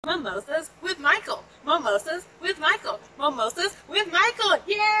Mimosas with Michael. Mimosas with Michael. Mimosas with Michael.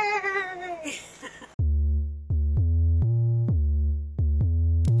 Yay!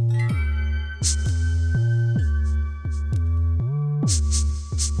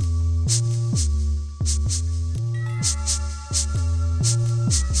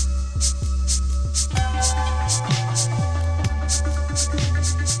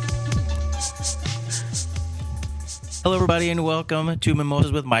 Hello, everybody, and welcome to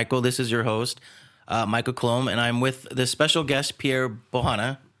Mimosas with Michael. This is your host, Michael Colomb, and I'm with the special guest, Pierre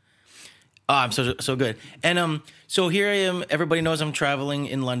Bohana. Oh, I'm so good. And so here I am. Everybody knows I'm traveling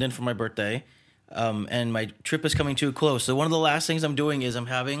in London for my birthday, and my trip is coming to a close. So one of the last things I'm doing is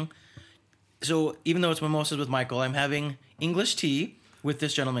so even though it's Mimosas with Michael, I'm having English tea with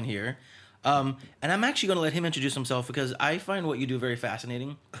this gentleman here. And I'm actually going to let him introduce himself because I find what you do very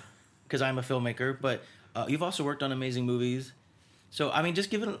fascinating because I'm a filmmaker, but you've also worked on amazing movies. So, I mean,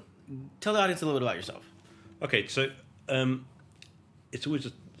 just tell the audience a little bit about yourself. Okay, so it's always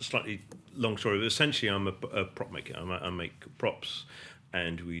a slightly long story, but essentially I'm a prop maker. I make props,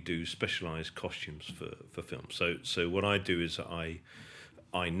 and we do specialised costumes for film. So what I do is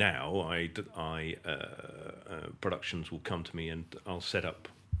productions will come to me, and I'll set up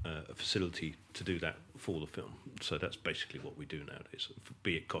a facility to do that for the film. So that's basically what we do nowadays,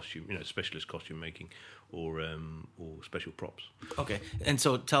 be it costume, specialist costume making, or special props. Okay, and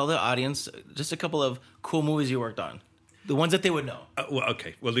so tell the audience just a couple of cool movies you worked on, the ones that they would know.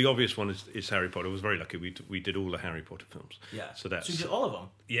 Well, the obvious one is Harry Potter. I was very lucky. We did all the Harry Potter films. Yeah. So you did all of them.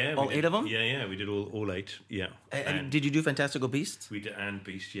 Yeah. All 8 of them. Yeah. We did all 8. Yeah. And did you do Fantastical Beasts? We did, and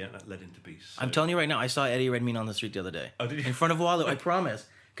Beast. Yeah, that led into Beast. So. I'm telling you right now, I saw Eddie Redmayne on the street the other day. Oh, did you? In front of Waldo, I promise.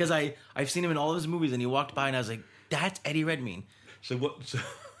 Because I've seen him in all of his movies, and he walked by, and I was like, "That's Eddie Redmayne." So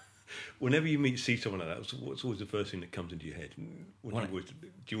whenever you see someone like that, what's always the first thing that comes into your head? Do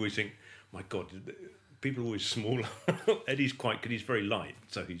you always think, "My God, people are always smaller"? Eddie's quite good. He's very light,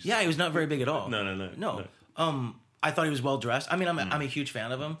 so he's. Yeah, he was not very big at all. No. I thought he was well dressed. I mean, I'm a huge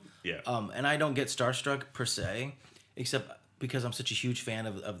fan of him. Yeah. And I don't get starstruck per se, except because I'm such a huge fan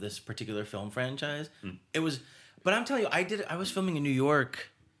of this particular film franchise. But I'm telling you, I was filming in New York.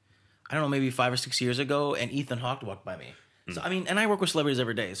 I don't know, maybe 5 or 6 years ago, and Ethan Hawke walked by me. So I mean, and I work with celebrities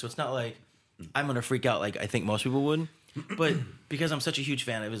every day, so it's not like I'm gonna freak out like I think most people would. But because I'm such a huge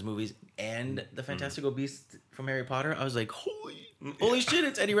fan of his movies and the Fantastical Beasts from Harry Potter, I was like, holy shit,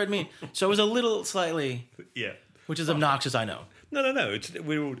 it's Eddie Redmayne. So it was a little slightly, which is obnoxious, I know. No. It's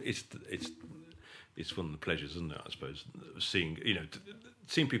one of the pleasures, isn't it? I suppose seeing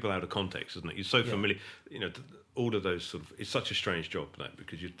people out of context, isn't it? You're so familiar, all of those sort of. It's such a strange job that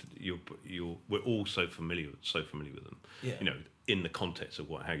because we're all so familiar with them. Yeah. In the context of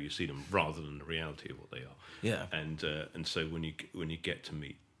how you see them, rather than the reality of what they are. Yeah. And so when you get to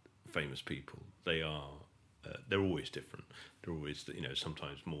meet famous people, they're always different. They're always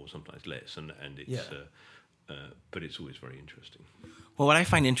sometimes more, sometimes less, and it's but it's always very interesting. Well, what I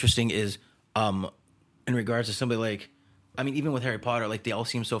find interesting is in regards to somebody like, I mean, even with Harry Potter, like they all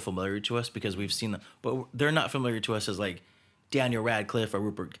seem so familiar to us because we've seen them, but they're not familiar to us as like Daniel Radcliffe or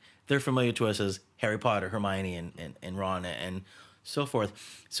Rupert. They're familiar to us as Harry Potter, Hermione, and Ron, and so forth.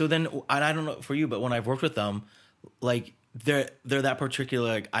 So then, and I don't know for you, but when I've worked with them, like they're that particular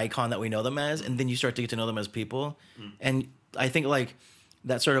like, icon that we know them as, and then you start to get to know them as people, and I think like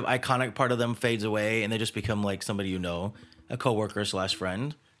that sort of iconic part of them fades away, and they just become like somebody a coworker /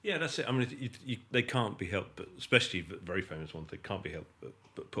 friend. Yeah, that's it. I mean, they can't be helped, but especially very famous ones, they can't be helped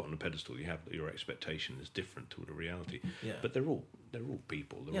but put on a pedestal. You have your expectation is different to the reality. Yeah. But they're all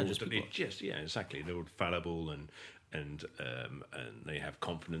people. They're all just people. Exactly. They're all fallible and they have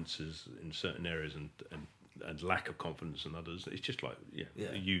confidences in certain areas and lack of confidence in others. It's just like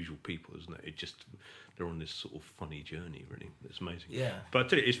the usual people, isn't it? They're on this sort of funny journey. Really, it's amazing. Yeah. But I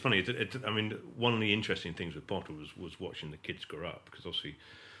tell you, it's funny. I mean, one of the interesting things with Potter was watching the kids grow up, because obviously,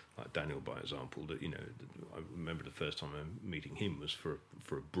 like Daniel, by example, that I remember the first time I'm meeting him was for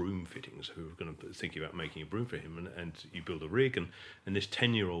a broom fitting. So we were going to thinking about making a broom for him, and you build a rig, and this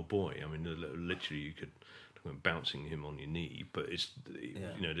 10-year-old boy. I mean, literally, you could. Bouncing him on your knee, but it's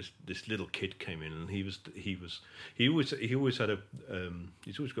this little kid came in, and he always had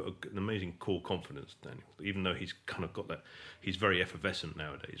he's always got an amazing core confidence, Daniel. Even though he's kind of got that, he's very effervescent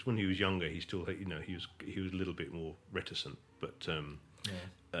nowadays. When he was younger, he still he was a little bit more reticent, but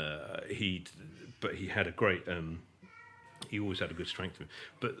he had a great. He always had a good strength to him.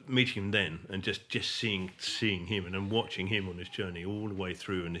 But meeting him then and just seeing him and then watching him on his journey all the way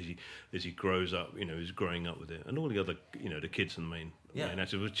through, and as he grows up, he's growing up with it, and all the other, the kids and the main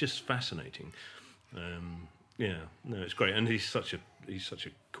actors, it was just fascinating. Yeah, no, it's great, and he's such a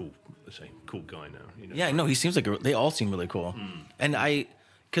cool, cool guy now. Yeah, no, he seems like they all seem really cool, and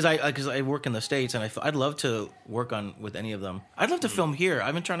because I work in the States, and I'd love to work on with any of them. I'd love to film here.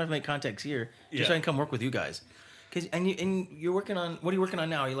 I've been trying to make contacts here, just so I can come work with you guys. And you're working on, what are you working on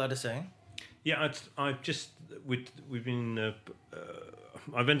now? Are you allowed to say? Yeah, I've just we've been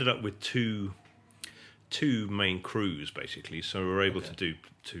I've ended up with two main crews basically, so we're able to do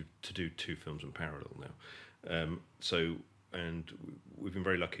two films in parallel now. And we've been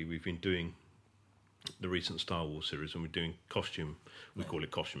very lucky. We've been doing the recent Star Wars series, and we're doing costume. We call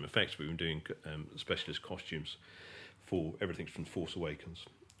it costume effects. We've been doing specialist costumes for everything from Force Awakens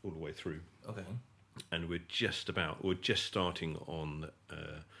all the way through. Okay. And we're just starting on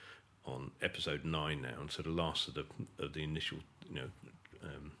episode 9 now, and so the last of the initial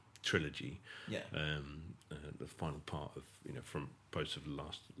trilogy. Yeah. The final part of from post of the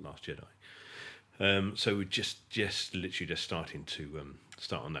last Jedi. So we're just literally just starting to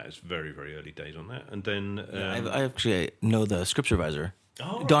start on that. It's very, very early days on that, and then I actually know the script supervisor.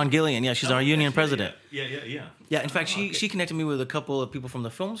 Oh, right. Dawn Gillian, yeah, she's our union president. Yeah. Yeah, in fact, she connected me with a couple of people from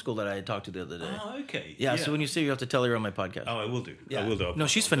the film school that I had talked to the other day. Oh, okay. Yeah, so when you see her, you have to tell her on my podcast. Oh, I will do. Yeah. I will do. No,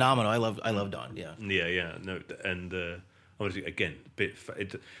 she's phenomenal. I love Dawn. Yeah. Yeah. No, and obviously, again,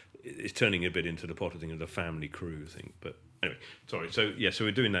 it's turning a bit into the Potter thing of the family crew thing. But anyway, sorry. So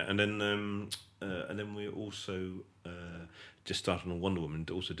we're doing that, and then we're also just starting on Wonder Woman,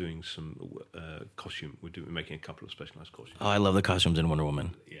 also doing some costume. We're making a couple of specialized costumes. Oh, I love the costumes in Wonder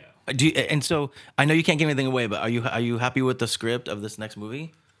Woman. Yeah. And so I know you can't give anything away, but are you happy with the script of this next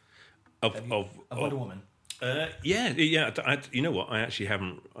movie? Of Wonder Woman. Yeah. You know what? I actually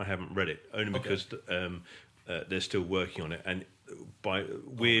haven't read it only because they're still working on it, and by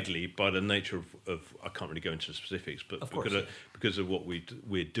the nature of I can't really go into the specifics, but because of what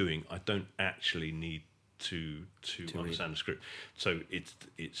we're doing, I don't actually need to understand the script. So it's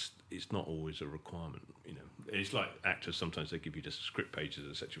not always a requirement. It's like actors, sometimes they give you just script pages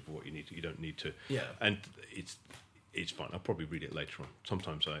etc. for what you need to. You don't need to. Yeah. And it's fine. I'll probably read it later on.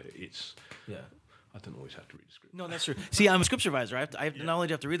 Sometimes I don't always have to read the script. No, that's true. See, I'm a script supervisor. I have not only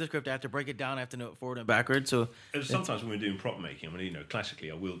do I have to read the script, I have to break it down. I have to know it forward and backward. So sometimes when we're doing prop making, classically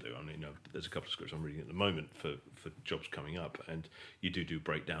I will do. There's a couple of scripts I'm reading at the moment for jobs coming up, and you do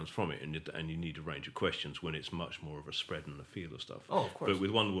breakdowns from it, and you need a range of questions when it's much more of a spread and a feel of stuff. Oh, of course. But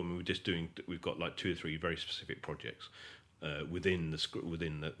with Wonder Woman, we've got like 2 or 3 very specific projects within the script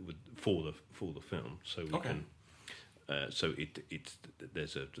for the film, so we can. So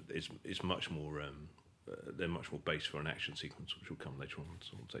it's much more. They're much more based for an action sequence, which will come later on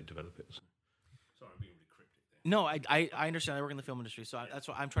once they develop it. So. Sorry, I'm being really cryptic there. No, I understand. I work in the film industry, so that's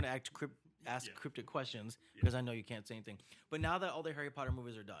why I'm trying to ask cryptic questions because I know you can't say anything. But now that all the Harry Potter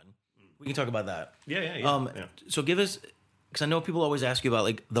movies are done, we can talk about that. Yeah. So give us, because I know people always ask you about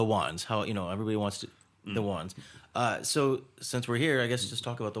like the wands, how everybody wants the wands. So since we're here, I guess just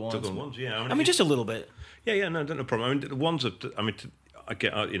talk about the wands. Talk about wands, yeah. I mean, just a little bit. Yeah. No problem. The wands are. I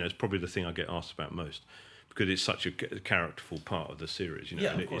get. It's probably the thing I get asked about most because it's such a characterful part of the series.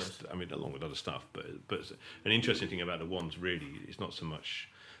 Yeah, of course. Along with other stuff, but an interesting thing about the wands really is not so much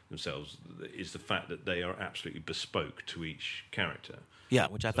themselves, is the fact that they are absolutely bespoke to each character. Yeah,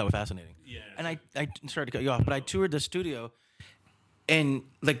 which I thought was fascinating. Yeah. And I sorry to cut you off, but I toured the studio. And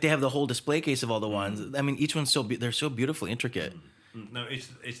like they have the whole display case of all the wands. I mean, each one's they're so beautifully intricate. No, it's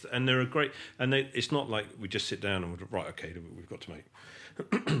and they're a great, and it's not like we just sit down and we've got to make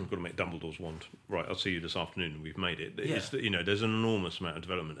Dumbledore's wand. Right, I'll see you this afternoon, and we've made it. Yeah. It's, there's an enormous amount of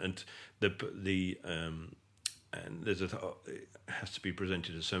development, and and it has to be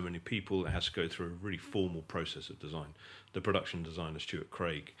presented to so many people. It has to go through a really formal process of design. The production designer Stuart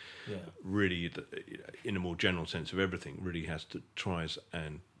Craig, really, in a more general sense of everything, really tries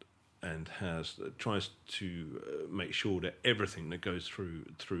to make sure that everything that goes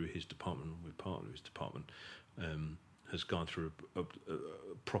through his department, with part of his department, has gone through a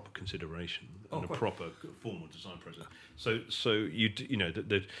proper consideration and a proper formal design process. So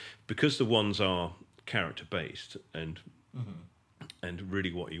because the ones are character based and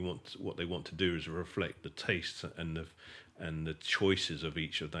really what they want to do is reflect the tastes and the choices of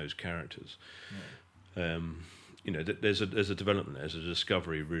each of those characters. Yeah. There's a development, there's a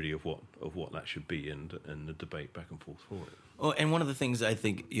discovery really of what that should be, and the debate back and forth for it. Oh, and one of the things I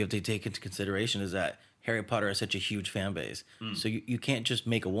think you have to take into consideration is that Harry Potter has such a huge fan base, so you can't just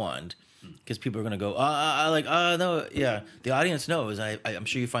make a wand because people are going to go, no, yeah. The audience knows. I'm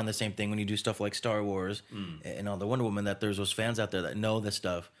sure you find the same thing when you do stuff like Star Wars and all the Wonder Woman, that there's those fans out there that know this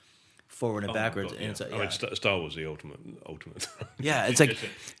stuff forward and Oh my backwards. God, And it's, I mean, Star Wars the ultimate. Yeah, it's like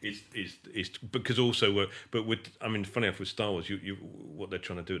it's because also, but with I mean, funny enough with Star Wars, you what they're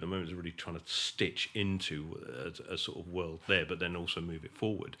trying to do at the moment is really trying to stitch into a sort of world there, but then also move it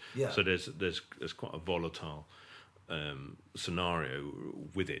forward. Yeah. So there's quite a volatile scenario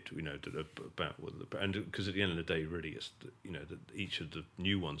with it, about and because at the end of the day, really, it's that each of the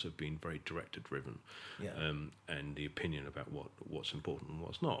new ones have been very director driven, Yeah. and the opinion about what's important and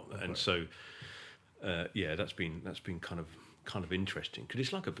what's not, and course. so that's been kind of interesting because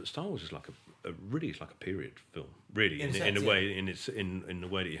it's like Star Wars is like really it's like a period film, really In a in sense, a yeah. way, in the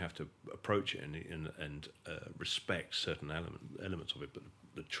way that you have to approach it and respect certain elements of it, but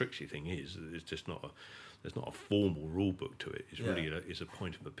the tricksy thing is it's just not there's not a formal rule book to it. It's really is a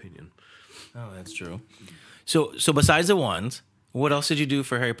point of opinion. Oh, that's true. So besides the ones, what else did you do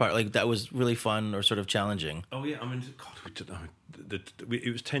for Harry Potter? Like that was really fun or sort of challenging? Oh yeah, I mean, God,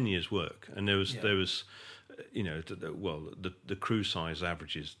 it was 10 years' work, and there was the crew size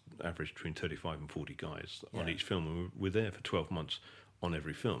averaged between 35 and 40 guys on each film, and we're there for 12 months on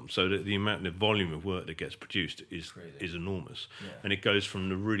every film. So the volume of work that gets produced is enormous, and it goes from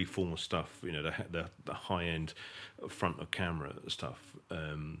the really formal stuff, the high end front of camera stuff.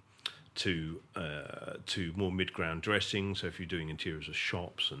 To more mid-ground dressing. So if you're doing interiors of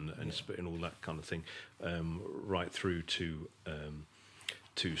shops and all that kind of thing, right through to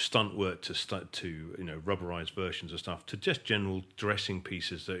stunt work, to rubberized versions of stuff, to just general dressing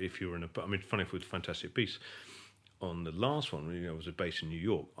pieces. That if you're funny with Fantastic Beasts, on the last one, was based in New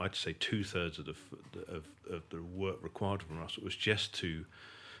York. I'd say 2/3 of the work required from us was just to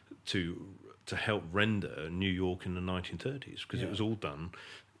help render New York in the 1930s, because it was all done.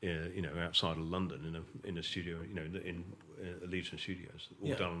 Outside of London in a studio, in Leavesden Studios,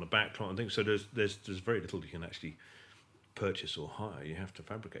 all done on the back cloth and things. So there's very little you can actually purchase or hire. You have to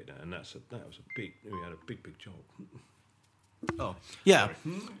fabricate that, and we had a big job. Oh, yeah.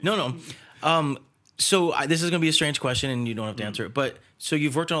 No. So this is going to be a strange question, and you don't have to answer it. But so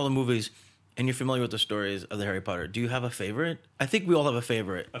you've worked on all the movies, and you're familiar with the stories of the Harry Potter. Do you have a favorite? I think we all have a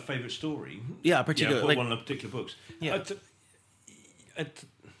favorite. A favorite story? Yeah, particularly like one of the particular books. Yeah.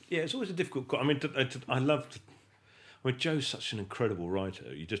 It's always a difficult. I mean, I loved. I mean, Joe's such an incredible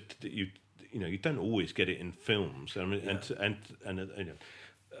writer. You don't always get it in films. I mean,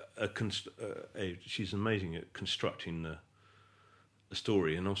 she's amazing at constructing the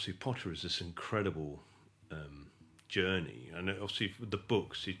story, and obviously Potter is this incredible journey, and obviously with the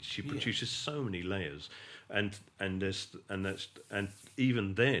books, she produces so many layers, and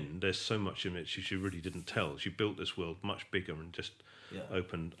even then there's so much in it she really didn't tell. She built this world much bigger and just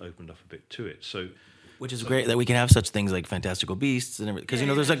opened up a bit to it. So, which is great that we can have such things like Fantastical Beasts and everything, because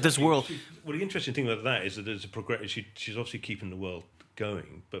there's like this world. Well, the interesting thing about that is that there's a progression. She's obviously keeping the world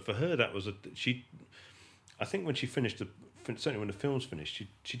going, but for her that was I think when she finished certainly when the film's finished,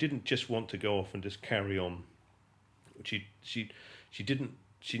 she didn't just want to go off and just carry on. She didn't.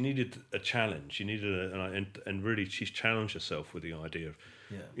 She needed a challenge. She needed and really she's challenged herself with the idea of,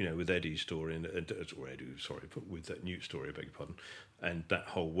 with Eddie's story with that Newt story, I beg your pardon, and that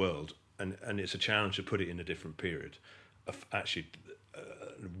whole world, and it's a challenge to put it in a different period, actually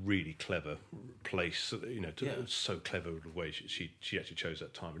a really clever place, so clever the way she actually chose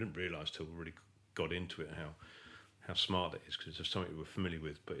that time. I didn't realise till we really got into it how smart it is, because it's something we're familiar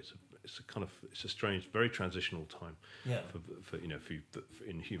with, but it's a strange, very transitional time for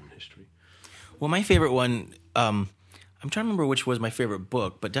in human history. Well, my favorite one, I'm trying to remember which was my favorite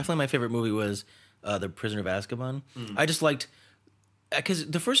book, but definitely my favorite movie was The Prisoner of Azkaban. I just liked, because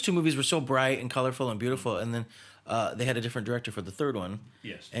the first two movies were so bright and colorful and beautiful, and then they had a different director for the third one.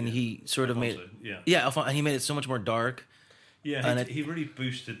 Yes, and he sort of made Alfonso, and he made it so much more dark. Yeah, and he really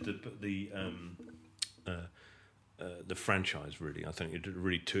boosted the franchise. Really, I think it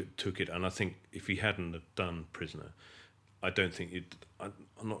really took it. And I think if he hadn't have done Prisoner, I don't think I'm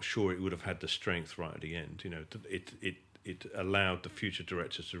not sure it would have had the strength right at the end. It allowed the future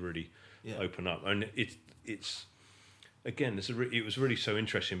directors to really open up, and it's again, it was really so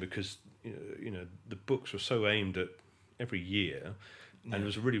interesting because the books were so aimed at every year, and it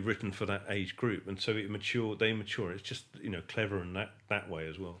was really written for that age group, and so they mature. It's just clever in that way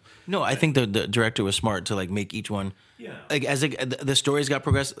as well. No, I think the director was smart to like make each one. Yeah. Like as the stories got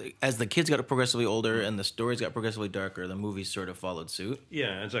as the kids got progressively older and the stories got progressively darker, the movies sort of followed suit.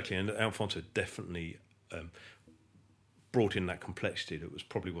 Yeah, exactly. And Alfonso definitely brought in that complexity that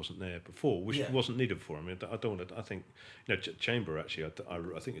probably wasn't there before, which wasn't needed before. I mean, I don't want to. I think Chamber actually.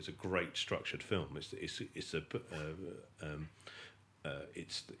 I think it's a great structured film. It's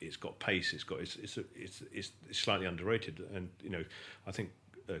got pace. It's slightly underrated, and I think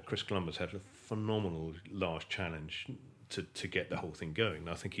Chris Columbus had a phenomenal last challenge to get the whole thing going.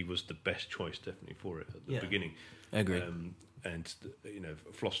 I think he was the best choice definitely for it at the beginning. I agree. And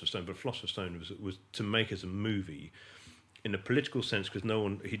Philosopher's Stone, but Philosopher's Stone was to make as a movie in a political sense, because no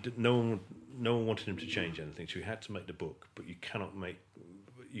one wanted him to change anything, so he had to make the book. But you can't make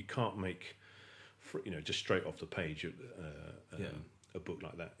just straight off the page a book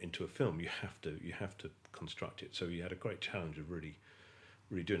like that into a film. You have to construct it. So you had a great challenge of really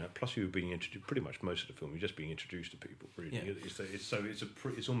doing that. Plus, you were being introduced. Pretty much most of the film, you're just being introduced to people. Really,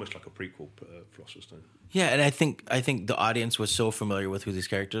 it's almost like a prequel, Philosopher's Stone. Yeah, and I think the audience was so familiar with who these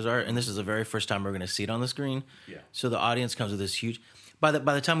characters are, and this is the very first time we're going to see it on the screen. Yeah. So the audience comes with this huge. By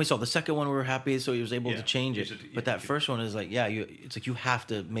the time we saw the second one, we were happy, so he was able to change it. But that first one is like, it's like you have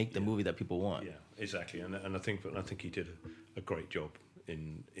to make the movie that people want. Yeah, exactly, and I think he did a great job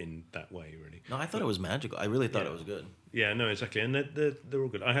in that way, really. No, I thought it was magical. I really thought it was good. Yeah, no, exactly, and they're all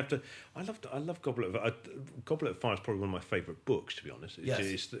good. I love Goblet of Fire is probably one of my favourite books, to be honest.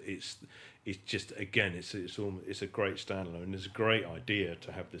 It's just again, it's a great standalone. It's a great idea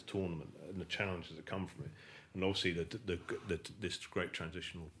to have this tournament and the challenges that come from it, and obviously this great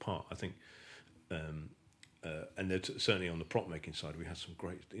transitional part. I think. And certainly on the prop making side, we had some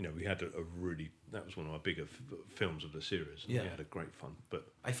great. We had that was one of our bigger films of the series. And we had a great fun. But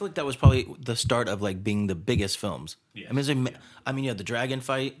I feel like that was probably the start of like being the biggest films. Yes. I mean, you had the dragon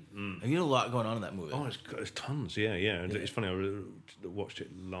fight. You had a lot going on in that movie. Oh, it's tons. Yeah. And it's funny. I watched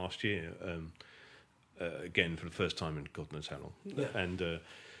it last year again for the first time in God knows how long. Yeah.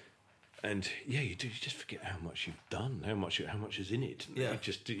 And you just forget how much you've done, how much is in it. Yeah,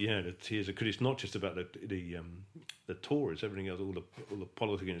 the tears, because it's not just about the tour; it's everything else, all the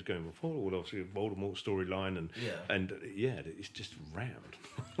politics going before, all obviously the Voldemort storyline, and it's just rammed.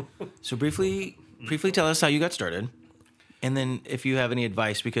 So briefly tell us how you got started, and then if you have any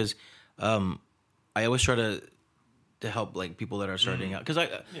advice, because I always try to help like people that are starting out, because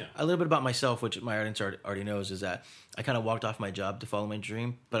a little bit about myself, which my audience already knows, is that I kind of walked off my job to follow my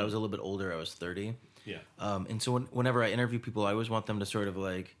dream, but I was a little bit older. I was 30. Yeah. And so whenever I interview people, I always want them to sort of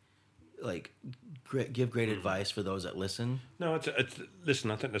like give great advice for those that listen. No,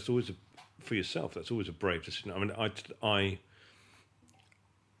 listen. I think that's always for yourself. That's always a brave decision. I mean,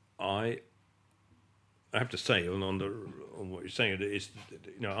 I have to say on what you're saying, it's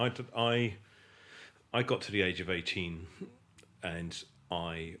I got to the age of 18, and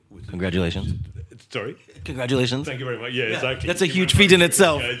I was... Congratulations. Sorry? Congratulations. Thank you very much. Yeah, exactly. That's a huge feat in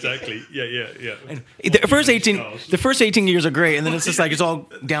itself. Yeah, exactly. Yeah. And the first 18 years are great, and then it's just like it's all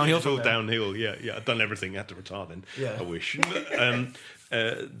downhill. It's all downhill. Yeah. I've done everything. I had to retire then. Yeah. I wish.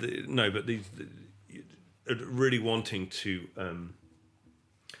 But these really wanting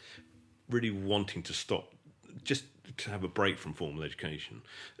to stop, just to have a break from formal education.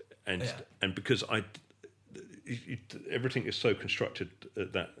 And because everything is so constructed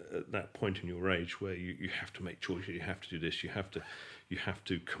at that point in your age where you have to make choices, you have to do this, you have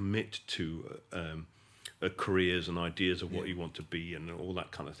to commit to careers and ideas of what you want to be and all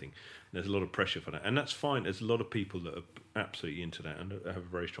that kind of thing. There's a lot of pressure for that, and that's fine. There's a lot of people that are absolutely into that and have a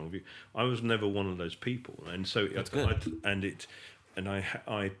very strong view. I was never one of those people, and so that's good.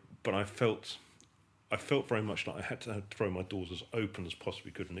 But I felt very much like I had to throw my doors as open as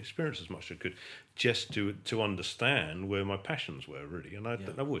possibly could and experience as much as I could, just to understand where my passions were, really. And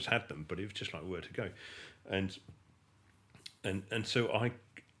I've always had them, but it was just like where to go. And so I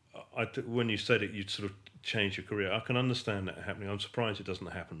when you said it, you'd sort of change your career. I can understand that happening. I'm surprised it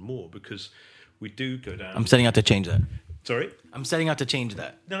doesn't happen more, because we do go down. I'm setting out to change that. Sorry? I'm setting out to change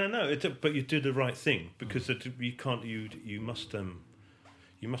that. No. But you do the right thing, because you can't.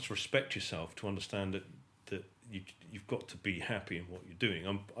 You must respect yourself to understand that you've got to be happy in what you're doing.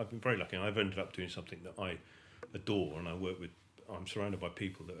 I've been very lucky. I've ended up doing something that I adore, and I'm surrounded by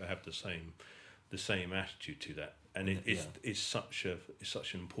people that have the same attitude to that. And it's such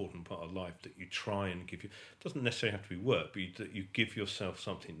an important part of life that you try and give you. It doesn't necessarily have to be work, but that you give yourself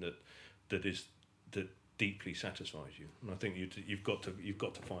something that deeply satisfies you. And I think you've got to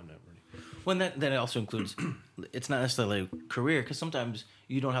find that, really. Well, that also includes, it's not necessarily a career, because sometimes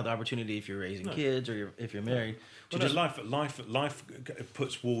you don't have the opportunity if you're raising kids or if you're married. Life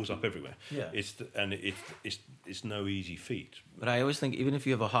puts walls up everywhere. Yeah. It's no easy feat. But I always think, even if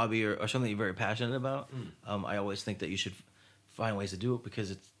you have a hobby or something you're very passionate about, I always think that you should find ways to do it,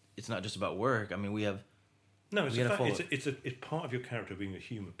 because it's not just about work. I mean, we have... No, it's part of your character being a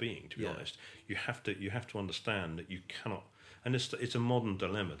human being. To be honest, you have to understand that you cannot. and it's a modern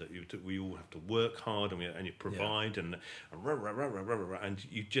dilemma that we all have to work hard and you provide and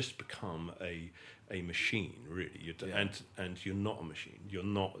you just become a machine, really. And you're not a machine.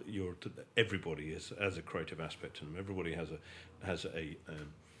 Everybody has a creative aspect to them. Everybody has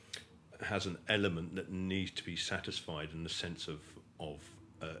an element that needs to be satisfied in the sense of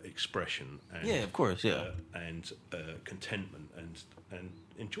expression and of course, and contentment and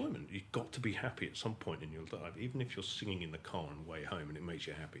enjoyment. You've got to be happy at some point in your life, even if you're singing in the car on the way home and it makes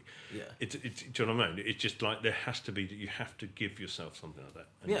you happy. Yeah, do you know what I mean? It's just like there has to be, you have to give yourself something like that.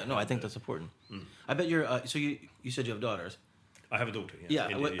 And I think that's important. I bet you're. So you said you have daughters. I have a daughter.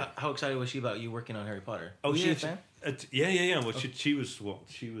 How excited was she about you working on Harry Potter? Oh, was she a fan? Yeah. Well, she was what?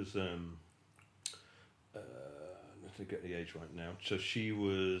 She was. To get the age right now, so she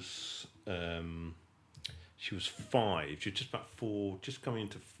was 5. She was just about 4, just coming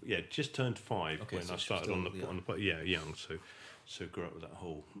into just turned 5 when I started on the young. So grew up with that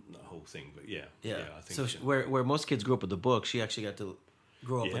whole thing. But I think so. Where most kids grew up with the book, she actually got to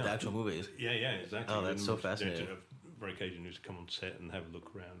grow up with the actual movies. Yeah, exactly. Oh, that's so fascinating. Very occasionally used to come on set and have a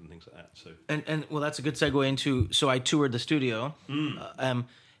look around and things like that. So and well, that's a good segue into. So I toured the studio,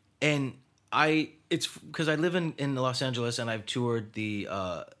 and it's because I live in Los Angeles and I've toured the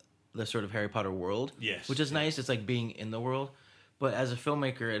sort of Harry Potter world, which is nice. It's like being in the world, but as a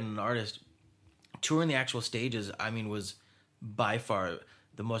filmmaker and an artist, touring the actual stages, I mean, was by far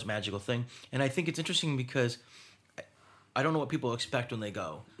the most magical thing. And I think it's interesting because I don't know what people expect when they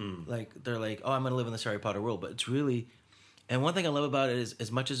go. Like they're like, oh, I'm going to live in this Harry Potter world, but it's really. And one thing I love about it is,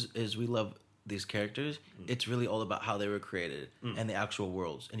 as much as we love these characters, it's really all about how they were created and the actual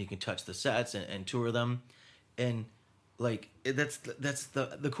worlds, and you can touch the sets and tour them, and like that's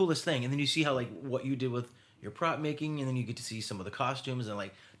the coolest thing. And then you see how like what you did with your prop making, and then you get to see some of the costumes, and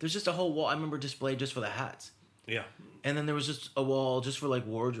like there's just a whole wall I remember displayed just for the hats. Yeah, and then there was just a wall just for like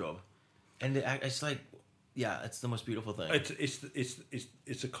wardrobe, and it's like it's the most beautiful thing.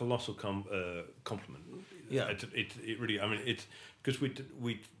 It's a colossal compliment. Yeah, it really. I mean, it's because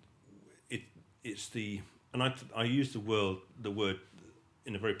it's the, and I use the word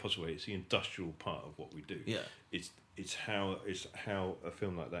in a very positive way. It's the industrial part of what we do. Yeah, it's how a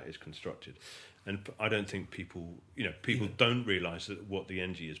film like that is constructed, and I don't think people don't realise what the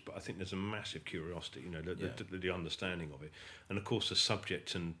energy is, but I think there's a massive curiosity, the understanding of it, and of course the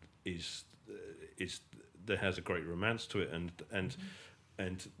subject is there has a great romance to it, and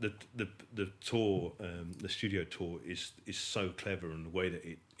the tour, the studio tour is so clever in the way that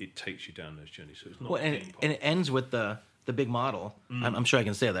it takes you down those journeys. So it's not. And it ends with the big model. I'm sure I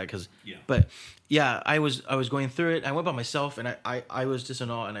can say that because. Yeah. But I was going through it. I went by myself and I was just in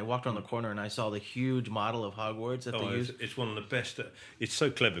awe. And I walked around the corner and I saw the huge model of Hogwarts that they use. It's one of the best. It's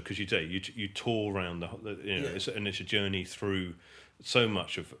so clever because you tour around and it's a journey through so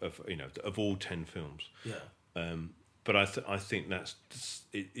much of all 10 films. Yeah. But I think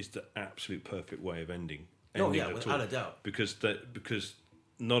it's the absolute perfect way of ending. Without a doubt. Because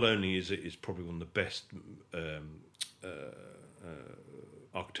not only is probably one of the best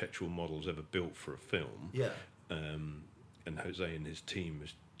architectural models ever built for a film. Yeah. And Jose and his team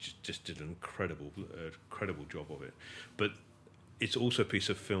just did an incredible job of it. But it's also a piece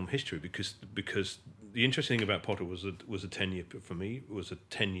of film history because the interesting thing about Potter was a 10-year for me. It was a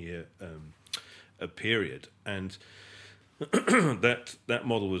 10-year a period, and that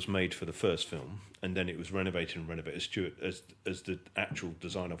model was made for the first film, and then it was renovated as the actual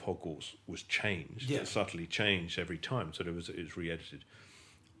design of Hogwarts was changed. Yeah. It subtly changed every time, so it was re-edited.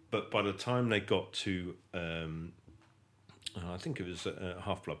 But by the time they got to I think it was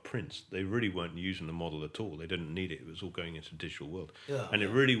Half-Blood Prince, they really weren't using the model at all. They didn't need it. It was all going into digital world. It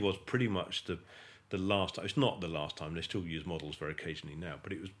really was pretty much the last time. It's not the last time. They still use models very occasionally now,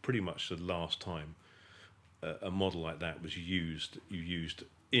 but it was pretty much the last time a model like that was used.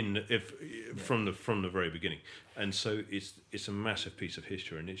 From the very beginning, and so it's a massive piece of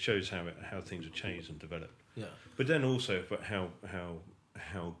history, and it shows how things have changed and developed. Yeah. But then also,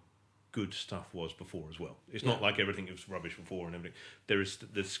 how good stuff was before as well. It's not like everything was rubbish before and everything.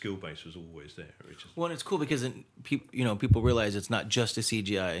 The skill base was always there. Well, it's cool because people realize it's not just a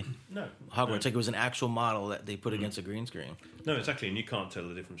CGI. No, Hogwarts, like it was an actual model that they put against a green screen. No, exactly, and you can't tell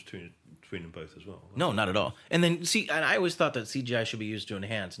the difference between them both as well. No, not at all. And then and I always thought that CGI should be used to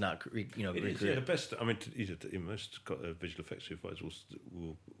enhance, not recreate. The best. I mean, most visual effects supervisors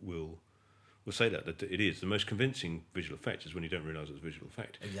will will say that it is the most convincing visual effect is when you don't realise it's a visual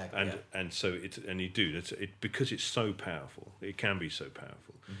effect. Exactly. And so you do because it's so powerful. It can be so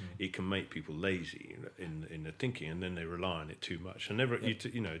powerful. It can make people lazy in their thinking, and then they rely on it too much. And never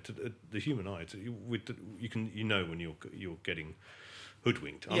the human eye. You can when you're getting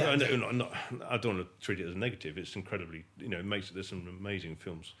hoodwinked. Yeah, I don't want to treat it as a negative. It's incredibly there's some amazing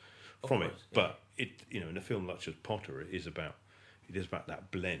films from it. But in a film such as Potter, it is about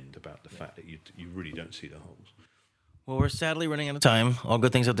that blend, about the fact that you really don't see the holes. Well, we're sadly running out of time. All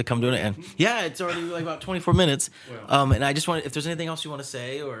good things have to come to an end. Yeah, it's already like about 24 minutes. Wow. And I just want, if there's anything else you want to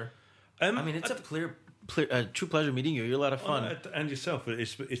say, or it's a true pleasure meeting you. You're a lot of fun. And yourself,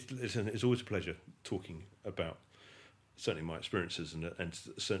 it's always a pleasure talking about certainly my experiences and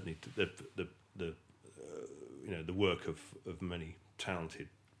certainly the work of many talented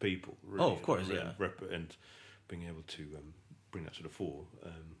people. Really, of course, and being able to bring that to the fore.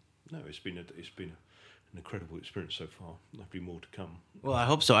 It's been an incredible experience so far. There'll be more to come. Well, I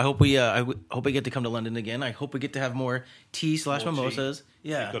hope so. I hope we get to come to London again. I hope we get to have more tea/mimosas.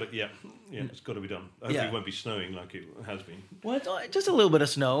 Yeah. It's got to be done. Hopefully it won't be snowing like it has been. What? Just a little bit of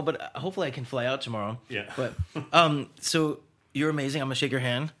snow, but hopefully I can fly out tomorrow. Yeah. But so you're amazing. I'm gonna shake your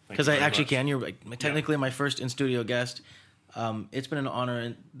hand because I actually can. You're technically my first in studio guest. It's been an honor,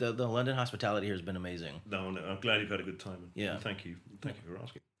 and the London hospitality here has been amazing. No, I'm glad you've had a good time. Yeah. Thank you for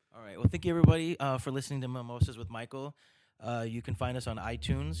asking. All right. Well, thank you everybody for listening to Mimosas with Michael. You can find us on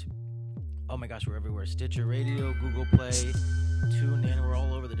iTunes. Oh my gosh, we're everywhere. Stitcher Radio, Google Play, TuneIn. We're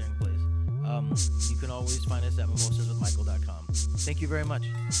all over the dang place. You can always find us at mimosaswithmichael.com. Thank you very much.